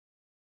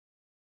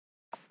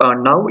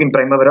Now in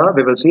Primavera,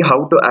 we will see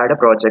how to add a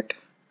project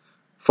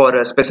for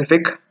a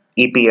specific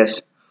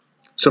EPS.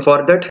 So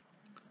for that,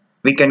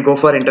 we can go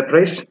for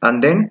enterprise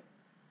and then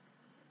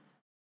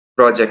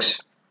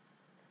projects.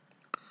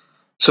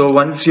 So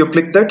once you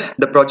click that,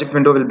 the project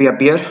window will be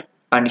appear,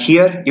 and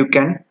here you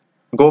can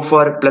go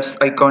for plus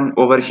icon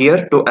over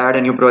here to add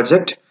a new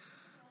project.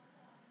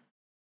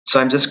 So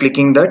I'm just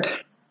clicking that.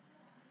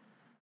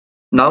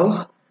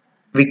 Now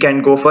we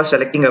can go for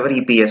selecting our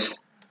EPS.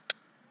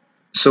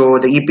 So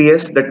the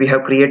EPS that we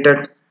have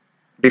created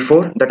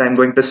before, that I'm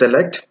going to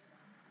select.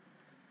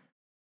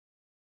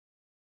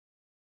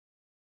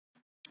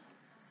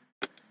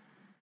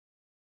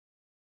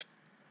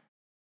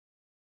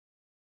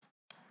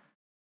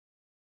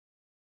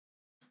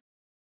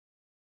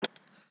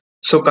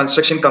 So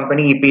construction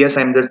company EPS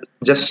I'm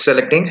just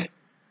selecting.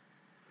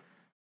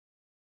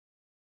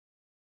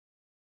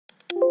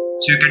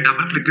 So you can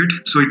double click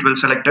it, so it will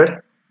select it.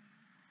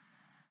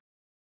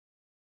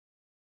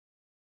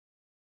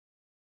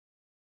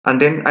 And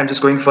then I'm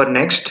just going for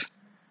next.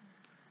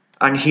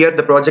 And here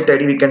the project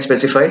ID we can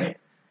specify.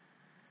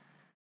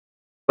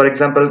 For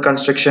example,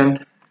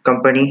 construction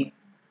company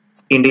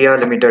India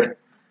Limited.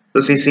 So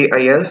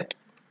CCIL,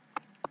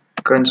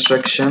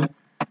 construction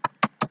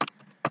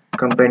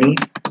company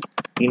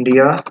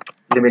India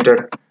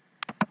Limited.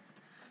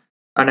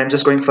 And I'm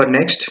just going for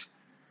next.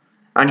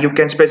 And you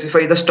can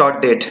specify the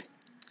start date.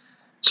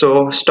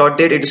 So start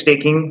date, it is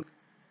taking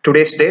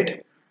today's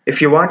date.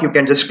 If you want, you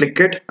can just click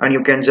it and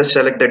you can just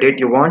select the date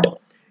you want.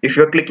 If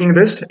you're clicking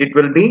this, it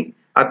will be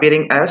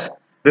appearing as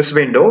this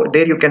window.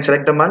 There you can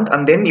select the month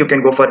and then you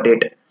can go for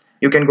date.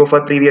 You can go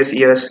for previous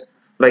years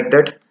like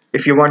that.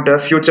 If you want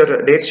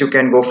future dates, you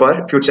can go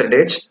for future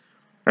dates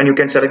and you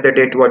can select the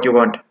date what you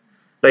want.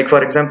 Like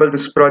for example,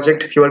 this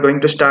project you are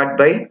going to start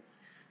by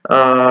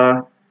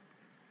Feb.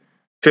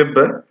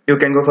 You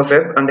can go for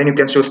Feb and then you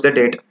can choose the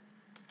date.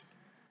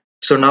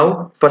 So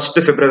now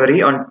 1st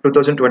February on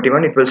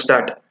 2021 it will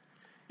start.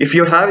 If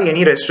you have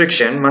any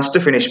restriction must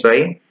finish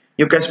by,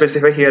 you can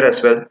specify here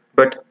as well,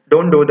 but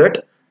don't do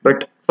that.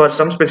 But for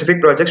some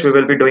specific projects we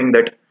will be doing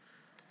that.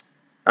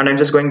 And I'm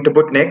just going to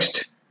put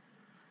next,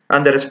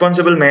 and the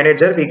responsible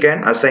manager we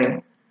can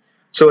assign.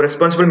 So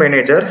responsible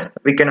manager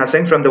we can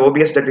assign from the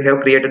OBS that we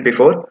have created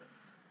before.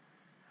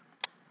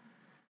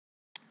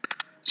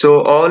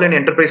 So all in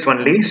enterprise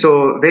only,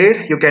 so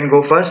where you can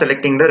go for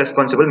selecting the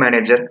responsible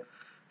manager.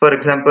 For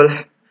example,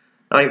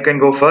 you can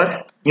go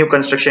for new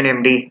construction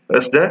MD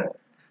as the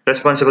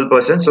responsible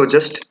person. So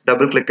just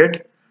double click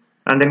it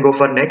and then go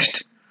for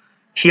next.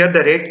 Here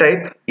the rate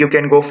type you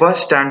can go for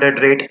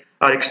standard rate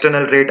or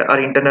external rate or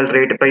internal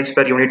rate, price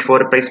per unit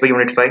 4, price per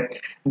unit 5.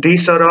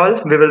 These are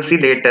all we will see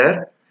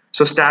later.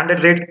 So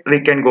standard rate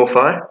we can go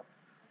for.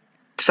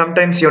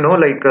 Sometimes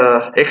like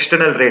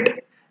external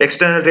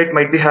rate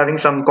might be having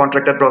some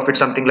contractor profit,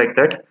 something like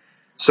that.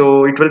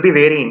 So it will be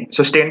varying.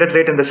 So standard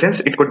rate in the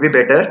sense it could be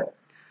better.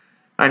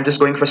 I'm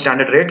just going for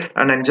standard rate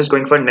and I'm just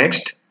going for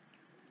next.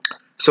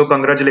 So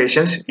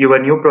congratulations, your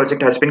new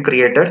project has been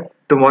created.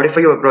 To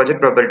modify your project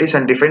properties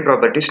and define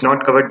properties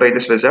not covered by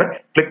this wizard,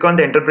 click on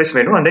the enterprise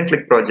menu and then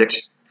click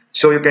projects.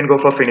 So you can go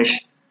for finish.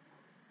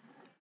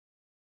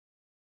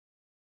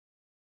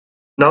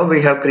 Now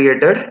we have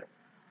created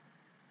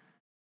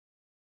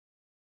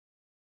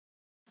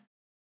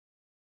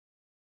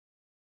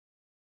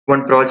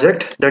one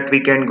project that we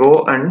can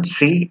go and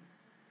see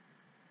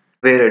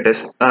where it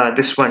is.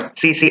 This one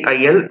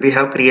CCIL we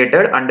have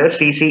created under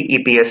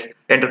CCEPS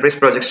enterprise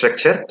project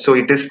structure. So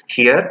it is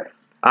here,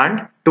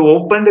 and to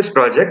open this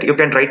project you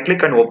can right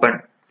click and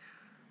open.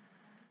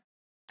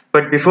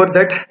 But before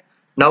that,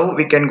 now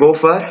we can go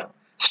for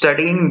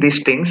studying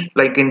these things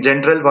like in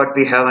general what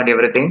we have and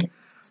everything.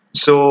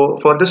 So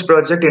for this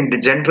project in the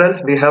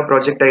general we have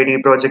project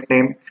ID, project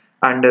name,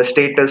 and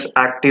status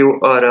active,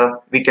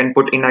 or we can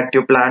put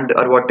inactive, planned,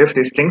 or what if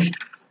these things.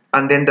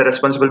 And then the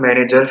responsible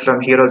manager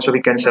from here also we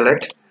can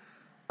select,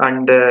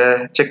 and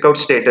checkout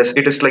status,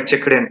 it is like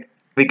checked in.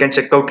 We can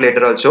check out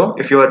later also.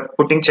 If you are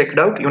putting checked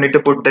out, you need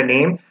to put the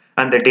name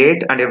and the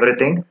date and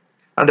everything.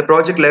 And the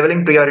project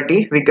leveling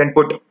priority we can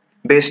put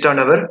based on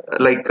our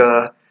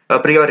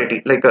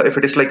priority. Like if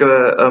it is like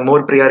a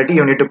more priority,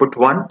 you need to put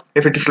 1.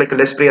 If it is like a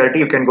less priority,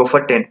 you can go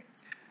for 10.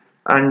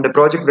 And the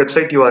project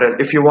website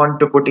URL, if you want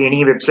to put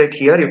any website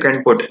here, you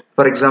can put,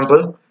 for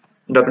example,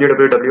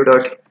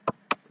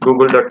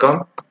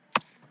 www.google.com.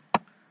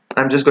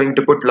 I'm just going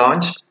to put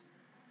launch.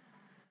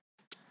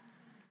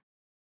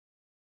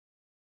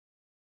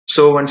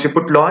 So once you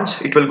put launch,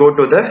 it will go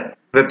to the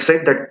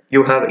website that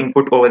you have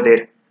input over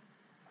there.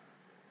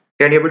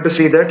 Can you able to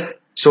see that?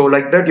 So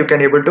like that you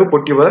can able to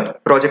put your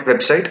project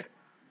website.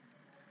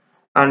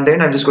 And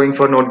then I'm just going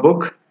for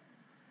notebook.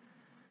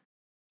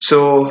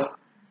 So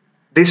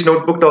these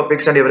notebook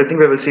topics and everything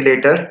we will see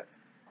later.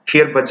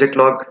 Here budget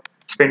log,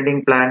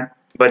 spending plan,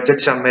 budget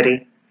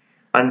summary,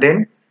 and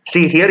then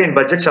see here in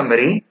budget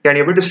summary, can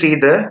you able to see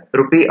the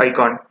rupee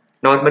icon.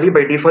 Normally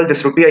by default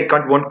this rupee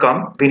icon won't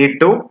come. We need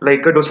to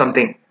do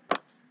something.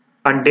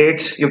 And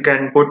dates you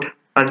can put,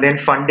 and then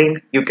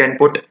funding you can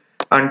put,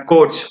 and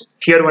codes.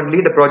 Here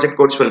only the project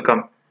codes will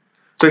come.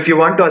 So if you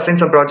want to assign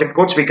some project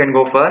codes, we can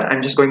go for,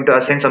 I'm just going to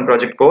assign some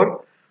project code.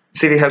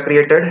 See, we have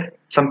created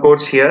some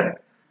codes here.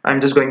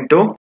 I'm just going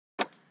to,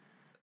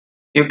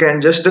 you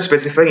can just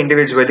specify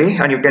individually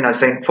and you can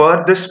assign.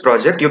 For this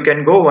project, you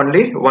can go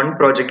only one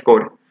project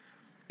code.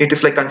 It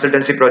is like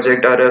consultancy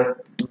project or a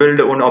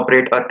build, own,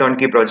 operate or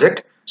turnkey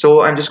project.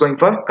 So I'm just going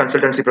for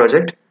consultancy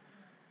project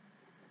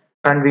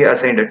and we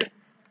assigned it.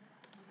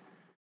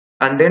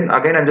 And then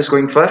again, I'm just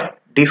going for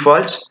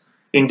defaults.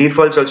 In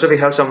defaults also we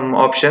have some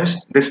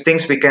options. These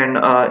things we can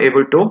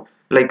able to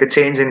like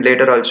change in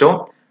later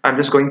also. I'm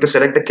just going to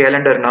select the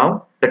calendar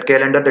now. That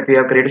calendar that we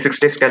have created, 6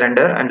 days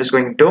calendar. I'm just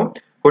going to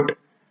put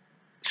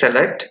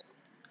select,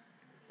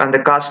 and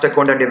the cast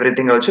account and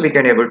everything also we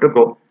can able to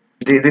go.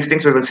 These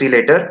things we will see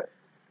later.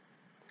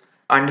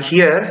 And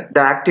here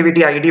the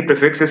activity ID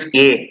prefix is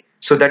A.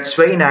 So that's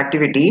why in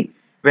activity,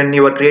 when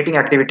you are creating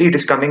activity, it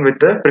is coming with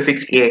the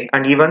prefix A,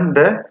 and even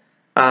the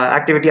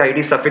activity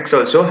ID suffix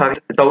also having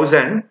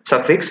 1000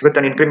 suffix with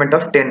an increment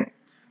of 10.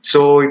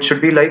 So it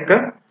should be like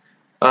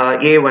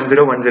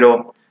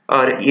A1010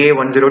 or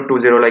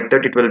A1020, like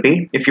that it will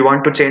be. If you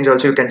want to change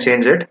also, you can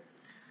change it.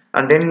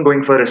 And then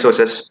going for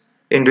resources.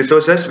 In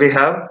resources we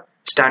have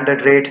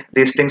standard rate,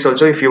 these things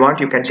also if you want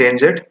you can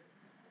change it.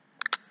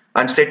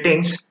 And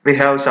settings we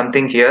have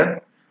something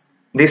here.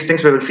 These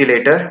things we will see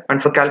later.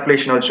 And for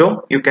calculation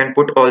also you can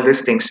put all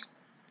these things.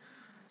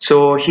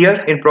 So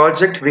here in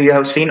project we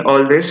have seen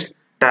all these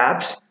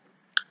tabs,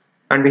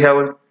 and we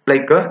have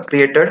like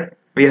created,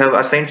 we have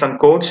assigned some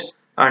codes,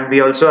 and we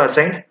also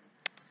assigned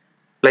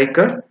like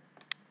a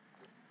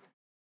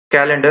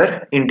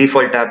calendar in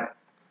default tab.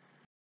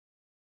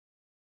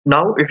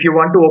 Now if you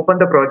want to open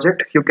the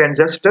project, you can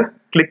just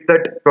click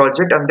that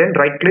project and then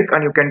right click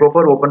and you can go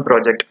for open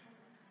project.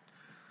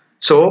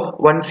 So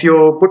once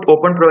you put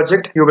open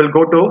project, you will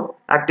go to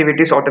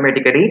activities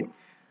automatically.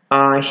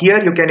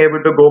 Here you can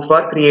able to go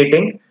for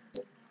creating.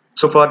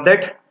 So for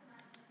that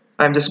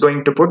I'm just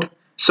going to put,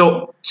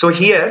 so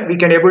here we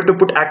can able to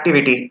put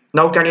activity.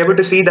 Now can you able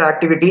to see the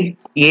activity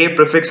A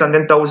prefix and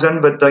then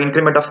 1000 with the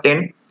increment of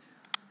 10.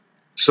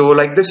 So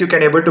like this you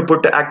can able to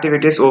put the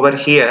activities over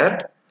here.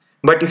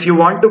 But if you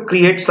want to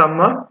create some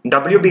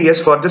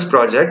WBS for this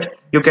project,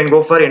 you can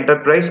go for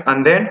enterprise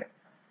and then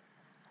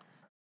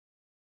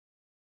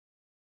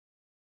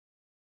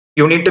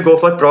you need to go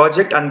for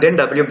project and then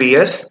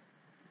WBS,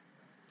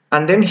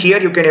 and then here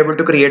you can able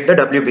to create the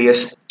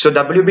WBS. So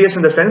WBS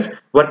in the sense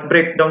work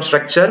breakdown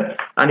structure,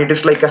 and it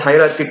is like a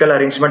hierarchical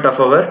arrangement of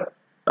our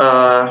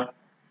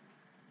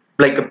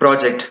like a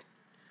project.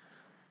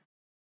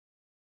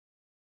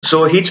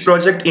 So each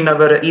project in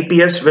our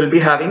EPS will be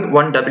having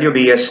one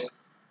WBS.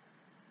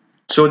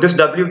 So this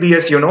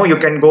WBS, you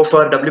can go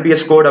for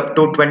WBS code up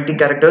to 20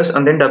 characters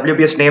and then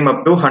WBS name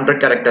up to 100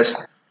 characters.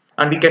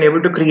 And we can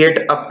able to create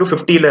up to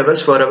 50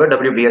 levels for our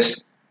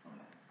WBS.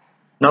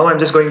 Now I'm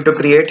just going to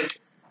create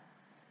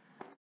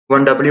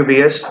one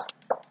WBS,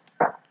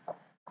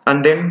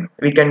 and then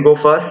we can go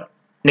for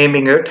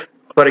naming it.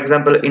 For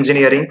example,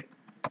 engineering.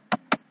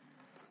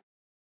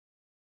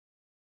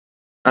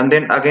 And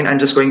then again, I'm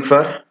just going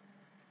for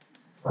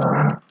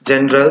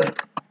general.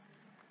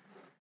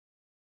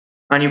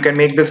 And you can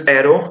make this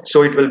arrow.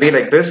 So it will be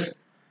like this.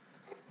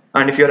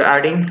 And if you're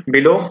adding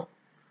below,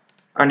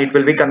 and it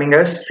will be coming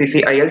as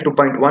CCIL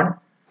 2.1,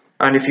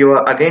 and if you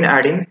are again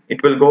adding,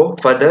 it will go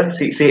further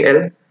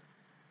CCL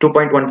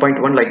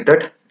 2.1.1, like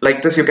that.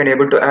 Like this you can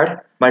able to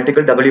add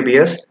multiple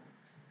WBS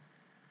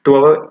to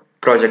our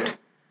project.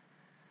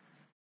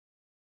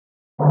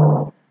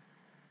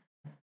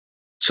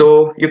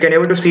 So you can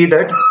able to see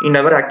that in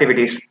our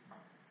activities.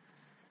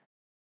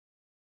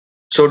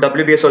 So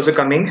WBS also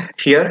coming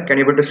here, can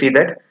able to see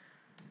that.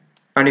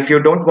 And if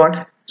you don't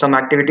want some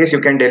activities,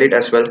 you can delete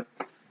as well.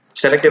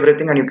 Select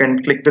everything and you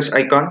can click this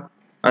icon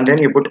and then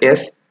you put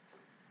yes.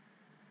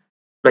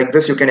 Like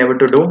this you can able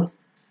to do.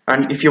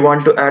 And if you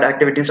want to add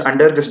activities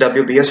under this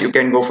WBS, you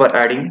can go for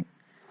adding.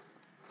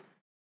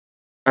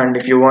 And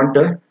if you want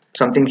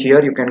something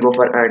here, you can go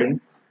for adding.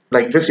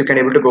 Like this you can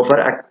able to go for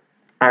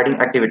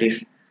adding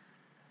activities.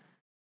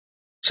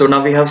 So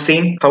now we have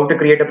seen how to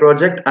create a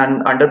project,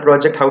 and under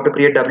project how to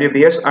create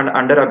WBS, and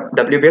under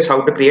WBS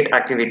how to create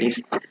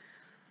activities.